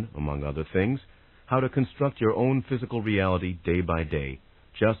learn, among other things, how to construct your own physical reality day by day,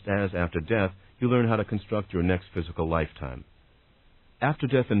 just as after death you learn how to construct your next physical lifetime.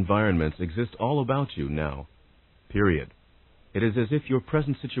 After-death environments exist all about you now. Period. It is as if your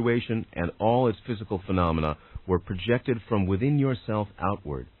present situation and all its physical phenomena were projected from within yourself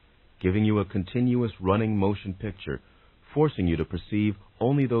outward, giving you a continuous running motion picture, forcing you to perceive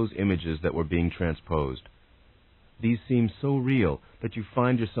only those images that were being transposed. These seem so real that you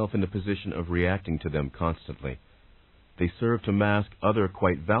find yourself in the position of reacting to them constantly. They serve to mask other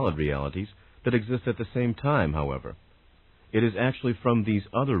quite valid realities that exist at the same time, however. It is actually from these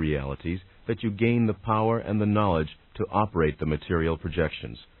other realities that you gain the power and the knowledge to operate the material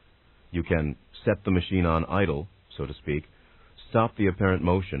projections. You can set the machine on idle, so to speak, stop the apparent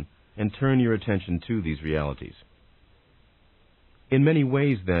motion, and turn your attention to these realities. In many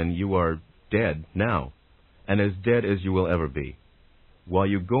ways, then, you are dead now, and as dead as you will ever be. While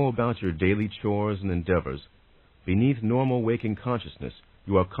you go about your daily chores and endeavors, beneath normal waking consciousness,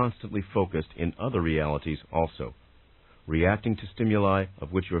 you are constantly focused in other realities also, reacting to stimuli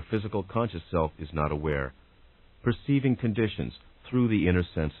of which your physical conscious self is not aware, perceiving conditions through the inner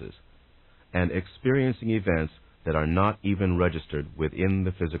senses, and experiencing events that are not even registered within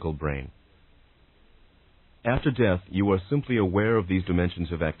the physical brain. After death, you are simply aware of these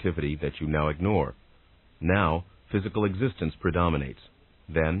dimensions of activity that you now ignore. Now, physical existence predominates.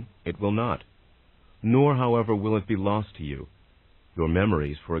 Then, it will not. Nor, however, will it be lost to you. Your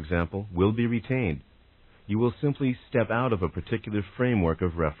memories, for example, will be retained. You will simply step out of a particular framework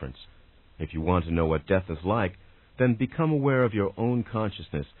of reference. If you want to know what death is like, then become aware of your own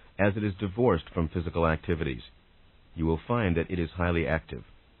consciousness as it is divorced from physical activities. You will find that it is highly active.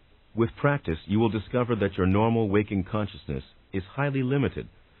 With practice, you will discover that your normal waking consciousness is highly limited,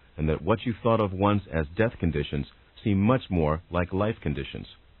 and that what you thought of once as death conditions seem much more like life conditions.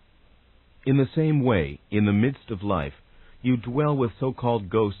 In the same way, in the midst of life, you dwell with so-called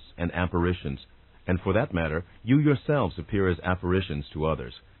ghosts and apparitions, and for that matter, you yourselves appear as apparitions to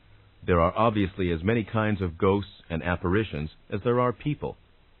others. There are obviously as many kinds of ghosts and apparitions as there are people.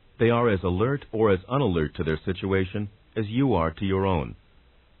 They are as alert or as unalert to their situation as you are to your own.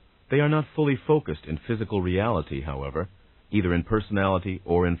 They are not fully focused in physical reality, however, either in personality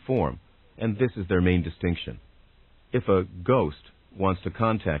or in form, and this is their main distinction. If a ghost wants to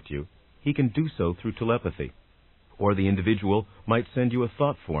contact you, he can do so through telepathy, or the individual might send you a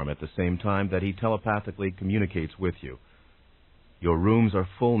thought form at the same time that he telepathically communicates with you. Your rooms are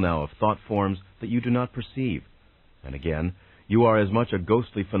full now of thought forms that you do not perceive, and again, you are as much a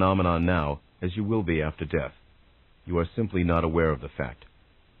ghostly phenomenon now as you will be after death. You are simply not aware of the fact.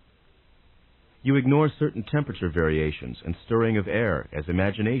 You ignore certain temperature variations and stirring of air as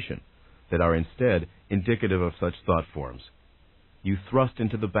imagination that are instead indicative of such thought forms. You thrust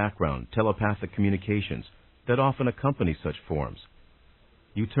into the background telepathic communications that often accompany such forms.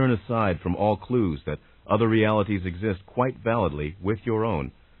 You turn aside from all clues that other realities exist quite validly with your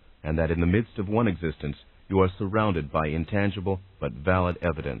own, and that in the midst of one existence you are surrounded by intangible but valid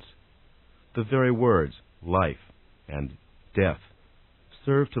evidence. The very words, life and death,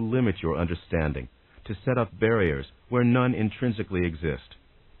 serve to limit your understanding, to set up barriers where none intrinsically exist.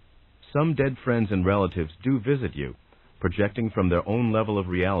 Some dead friends and relatives do visit you, projecting from their own level of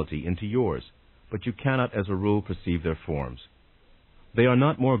reality into yours, but you cannot as a rule perceive their forms. They are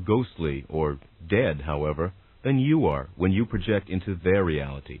not more ghostly or dead, however, than you are when you project into their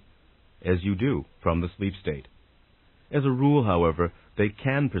reality, as you do from the sleep state. As a rule, however, they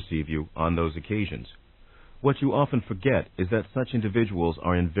can perceive you on those occasions. What you often forget is that such individuals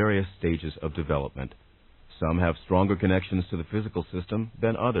are in various stages of development. Some have stronger connections to the physical system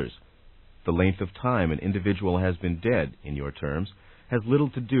than others. The length of time an individual has been dead, in your terms, has little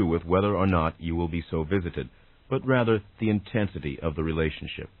to do with whether or not you will be so visited, but rather the intensity of the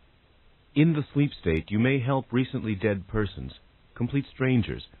relationship. In the sleep state, you may help recently dead persons, complete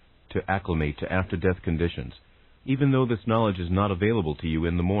strangers, to acclimate to after-death conditions, even though this knowledge is not available to you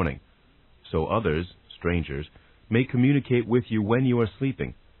in the morning. So others, strangers, may communicate with you when you are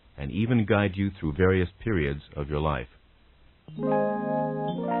sleeping, and even guide you through various periods of your life.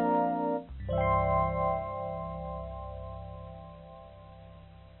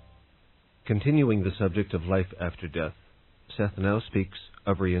 Continuing the subject of life after death, Seth now speaks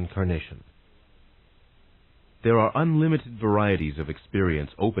of reincarnation. There are unlimited varieties of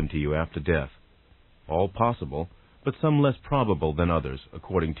experience open to you after death, all possible, but some less probable than others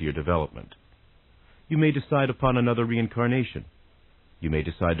according to your development. You may decide upon another reincarnation. You may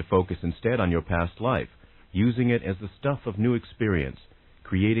decide to focus instead on your past life, using it as the stuff of new experience,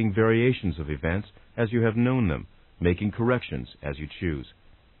 creating variations of events as you have known them, making corrections as you choose.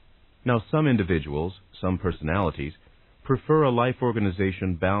 Now, some individuals, some personalities, prefer a life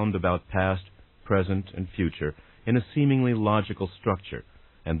organization bound about past, present, and future in a seemingly logical structure,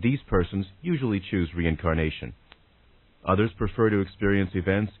 and these persons usually choose reincarnation. Others prefer to experience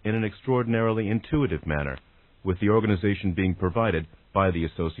events in an extraordinarily intuitive manner, with the organization being provided by the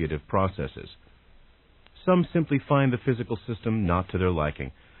associative processes. Some simply find the physical system not to their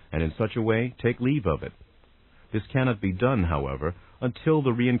liking, and in such a way take leave of it. This cannot be done, however, until the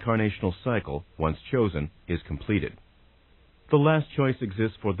reincarnational cycle, once chosen, is completed. The last choice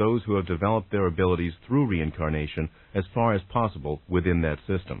exists for those who have developed their abilities through reincarnation as far as possible within that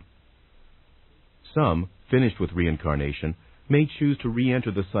system. Some, finished with reincarnation, may choose to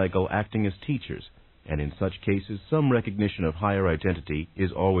re-enter the cycle acting as teachers, and in such cases some recognition of higher identity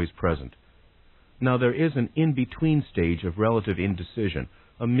is always present. Now there is an in-between stage of relative indecision,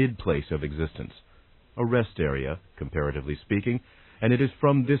 a mid-place of existence, a rest area, comparatively speaking, and it is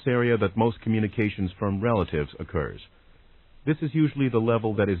from this area that most communications from relatives occurs. This is usually the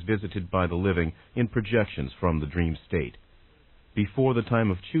level that is visited by the living in projections from the dream state. Before the time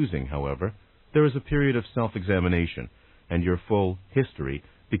of choosing, however, there is a period of self-examination, and your full history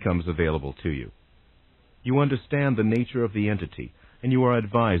becomes available to you. You understand the nature of the entity, and you are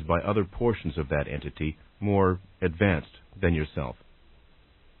advised by other portions of that entity, more advanced than yourself.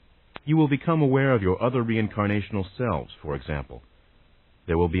 You will become aware of your other reincarnational selves, for example.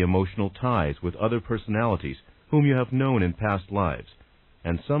 There will be emotional ties with other personalities whom you have known in past lives,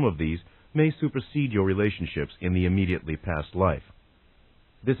 and some of these may supersede your relationships in the immediately past life.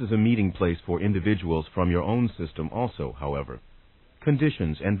 This is a meeting place for individuals from your own system also, however.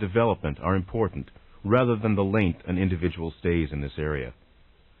 Conditions and development are important, rather than the length an individual stays in this area.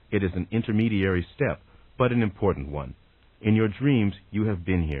 It is an intermediary step, but an important one. In your dreams, you have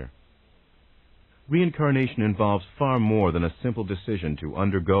been here. Reincarnation involves far more than a simple decision to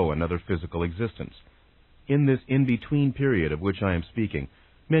undergo another physical existence. In this in-between period of which I am speaking,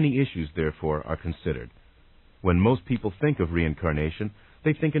 many issues, therefore, are considered. When most people think of reincarnation,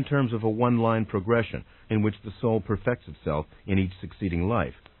 they think in terms of a one-line progression in which the soul perfects itself in each succeeding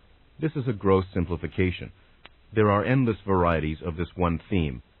life. This is a gross simplification. There are endless varieties of this one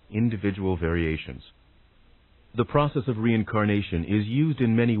theme, individual variations. The process of reincarnation is used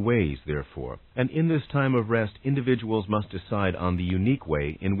in many ways, therefore, and in this time of rest, individuals must decide on the unique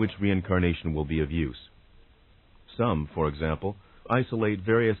way in which reincarnation will be of use. Some, for example, isolate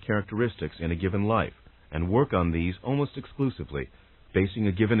various characteristics in a given life and work on these almost exclusively, basing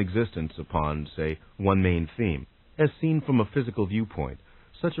a given existence upon, say, one main theme. As seen from a physical viewpoint,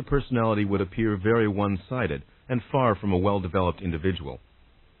 such a personality would appear very one-sided and far from a well-developed individual.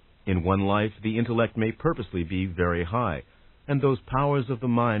 In one life, the intellect may purposely be very high, and those powers of the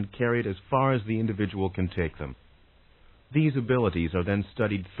mind carried as far as the individual can take them. These abilities are then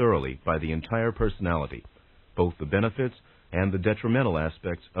studied thoroughly by the entire personality, both the benefits and the detrimental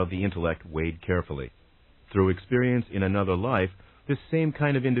aspects of the intellect weighed carefully. Through experience in another life, this same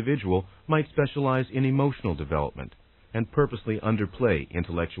kind of individual might specialize in emotional development and purposely underplay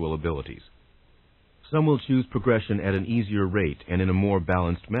intellectual abilities. Some will choose progression at an easier rate and in a more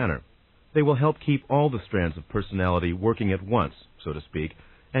balanced manner. They will help keep all the strands of personality working at once, so to speak,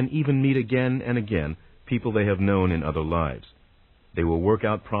 and even meet again and again people they have known in other lives. They will work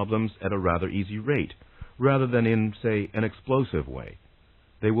out problems at a rather easy rate, rather than in, say, an explosive way.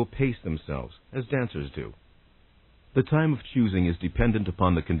 They will pace themselves, as dancers do. The time of choosing is dependent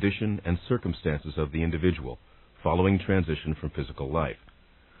upon the condition and circumstances of the individual, following transition from physical life.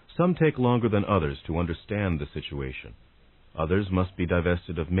 Some take longer than others to understand the situation. Others must be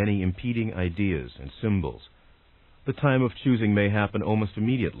divested of many impeding ideas and symbols. The time of choosing may happen almost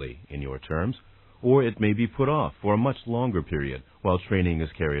immediately, in your terms, or it may be put off for a much longer period while training is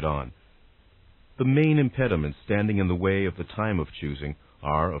carried on. The main impediments standing in the way of the time of choosing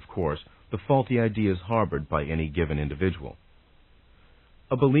are, of course, the faulty ideas harbored by any given individual.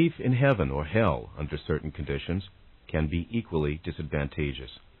 A belief in heaven or hell under certain conditions can be equally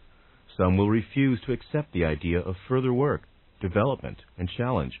disadvantageous. Some will refuse to accept the idea of further work, development, and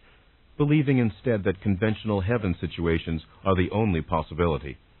challenge, believing instead that conventional heaven situations are the only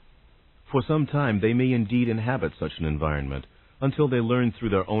possibility. For some time they may indeed inhabit such an environment, until they learn through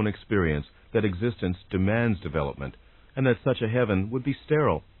their own experience that existence demands development, and that such a heaven would be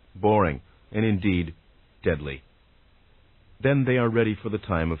sterile, boring, and indeed deadly. Then they are ready for the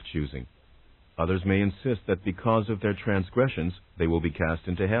time of choosing. Others may insist that because of their transgressions they will be cast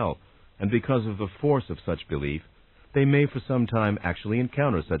into hell, and because of the force of such belief, they may for some time actually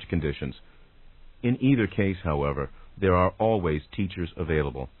encounter such conditions. In either case, however, there are always teachers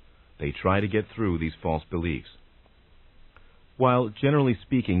available. They try to get through these false beliefs. While, generally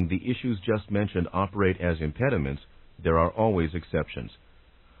speaking, the issues just mentioned operate as impediments, there are always exceptions.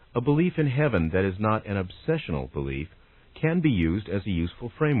 A belief in heaven that is not an obsessional belief can be used as a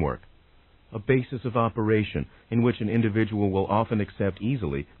useful framework, a basis of operation in which an individual will often accept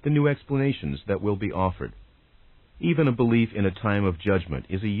easily the new explanations that will be offered. Even a belief in a time of judgment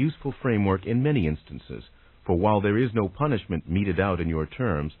is a useful framework in many instances, for while there is no punishment meted out in your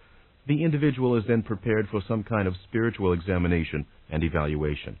terms, the individual is then prepared for some kind of spiritual examination and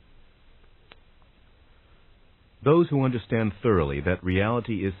evaluation. Those who understand thoroughly that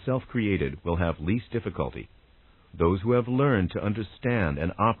reality is self-created will have least difficulty. Those who have learned to understand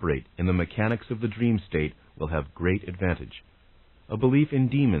and operate in the mechanics of the dream state will have great advantage. A belief in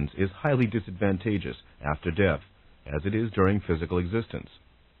demons is highly disadvantageous after death, as it is during physical existence.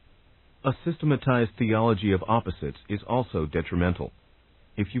 A systematized theology of opposites is also detrimental.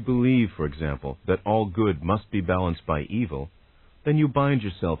 If you believe, for example, that all good must be balanced by evil, then you bind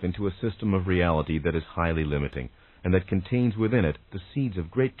yourself into a system of reality that is highly limiting, and that contains within it the seeds of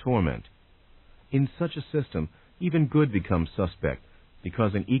great torment. In such a system, even good becomes suspect,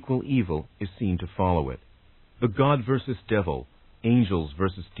 because an equal evil is seen to follow it. The God versus devil, angels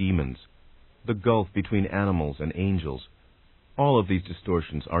versus demons, the gulf between animals and angels, all of these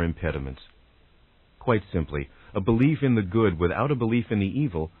distortions are impediments. Quite simply, a belief in the good without a belief in the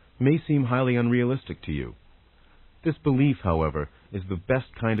evil may seem highly unrealistic to you. This belief, however, is the best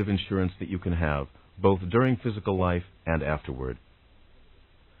kind of insurance that you can have, both during physical life and afterward.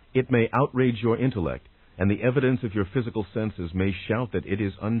 It may outrage your intellect, and the evidence of your physical senses may shout that it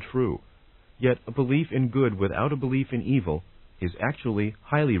is untrue. Yet a belief in good without a belief in evil is actually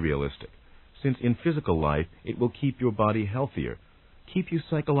highly realistic, since in physical life it will keep your body healthier, keep you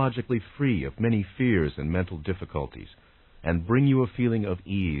psychologically free of many fears and mental difficulties, and bring you a feeling of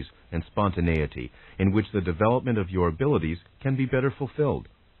ease and spontaneity in which the development of your abilities can be better fulfilled.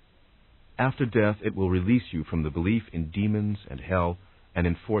 After death, it will release you from the belief in demons and hell and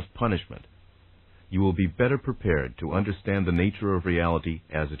enforced punishment. You will be better prepared to understand the nature of reality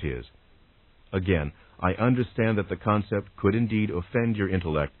as it is. Again, I understand that the concept could indeed offend your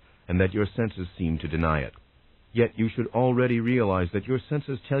intellect and that your senses seem to deny it. Yet you should already realize that your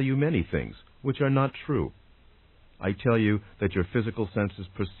senses tell you many things which are not true. I tell you that your physical senses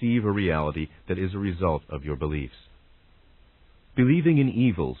perceive a reality that is a result of your beliefs. Believing in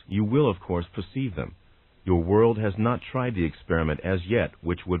evils, you will, of course, perceive them. Your world has not tried the experiment as yet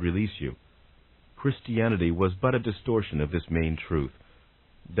which would release you. Christianity was but a distortion of this main truth.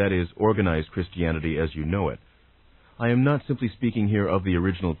 That is, organized Christianity as you know it. I am not simply speaking here of the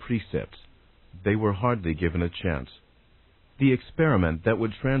original precepts. They were hardly given a chance. The experiment that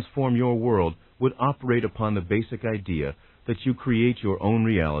would transform your world would operate upon the basic idea that you create your own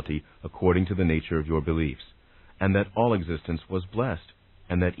reality according to the nature of your beliefs, and that all existence was blessed,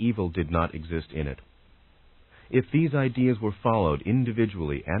 and that evil did not exist in it. If these ideas were followed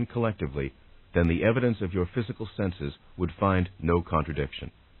individually and collectively, then the evidence of your physical senses would find no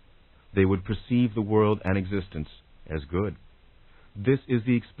contradiction. They would perceive the world and existence as good. This is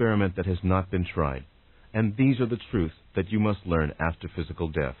the experiment that has not been tried, and these are the truths that you must learn after physical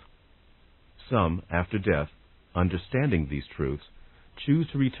death. Some, after death, understanding these truths, choose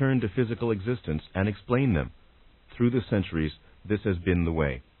to return to physical existence and explain them. Through the centuries, this has been the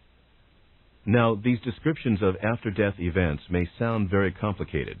way. Now, these descriptions of after-death events may sound very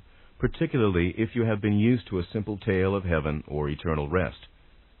complicated, particularly if you have been used to a simple tale of heaven or eternal rest.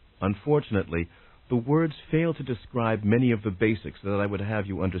 Unfortunately, the words fail to describe many of the basics that I would have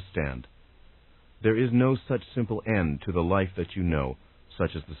you understand. There is no such simple end to the life that you know,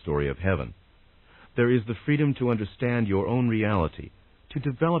 such as the story of heaven. There is the freedom to understand your own reality, to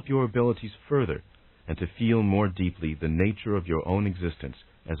develop your abilities further, and to feel more deeply the nature of your own existence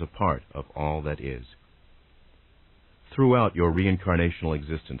as a part of all that is. Throughout your reincarnational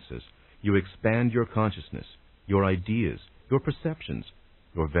existences, you expand your consciousness, your ideas, your perceptions,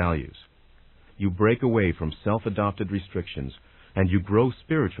 your values. You break away from self-adopted restrictions, and you grow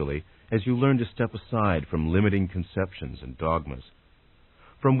spiritually as you learn to step aside from limiting conceptions and dogmas.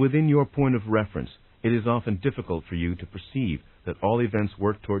 From within your point of reference, it is often difficult for you to perceive that all events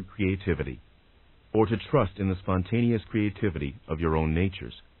work toward creativity, or to trust in the spontaneous creativity of your own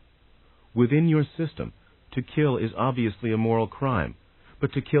natures. Within your system, to kill is obviously a moral crime,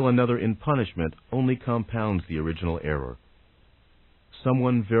 but to kill another in punishment only compounds the original error.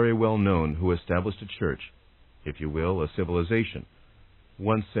 Someone very well known who established a church, if you will, a civilization,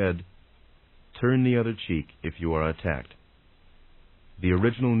 once said, "Turn the other cheek if you are attacked." The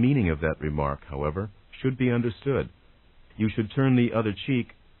original meaning of that remark, however, should be understood. You should turn the other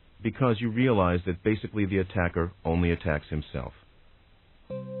cheek because you realize that basically the attacker only attacks himself.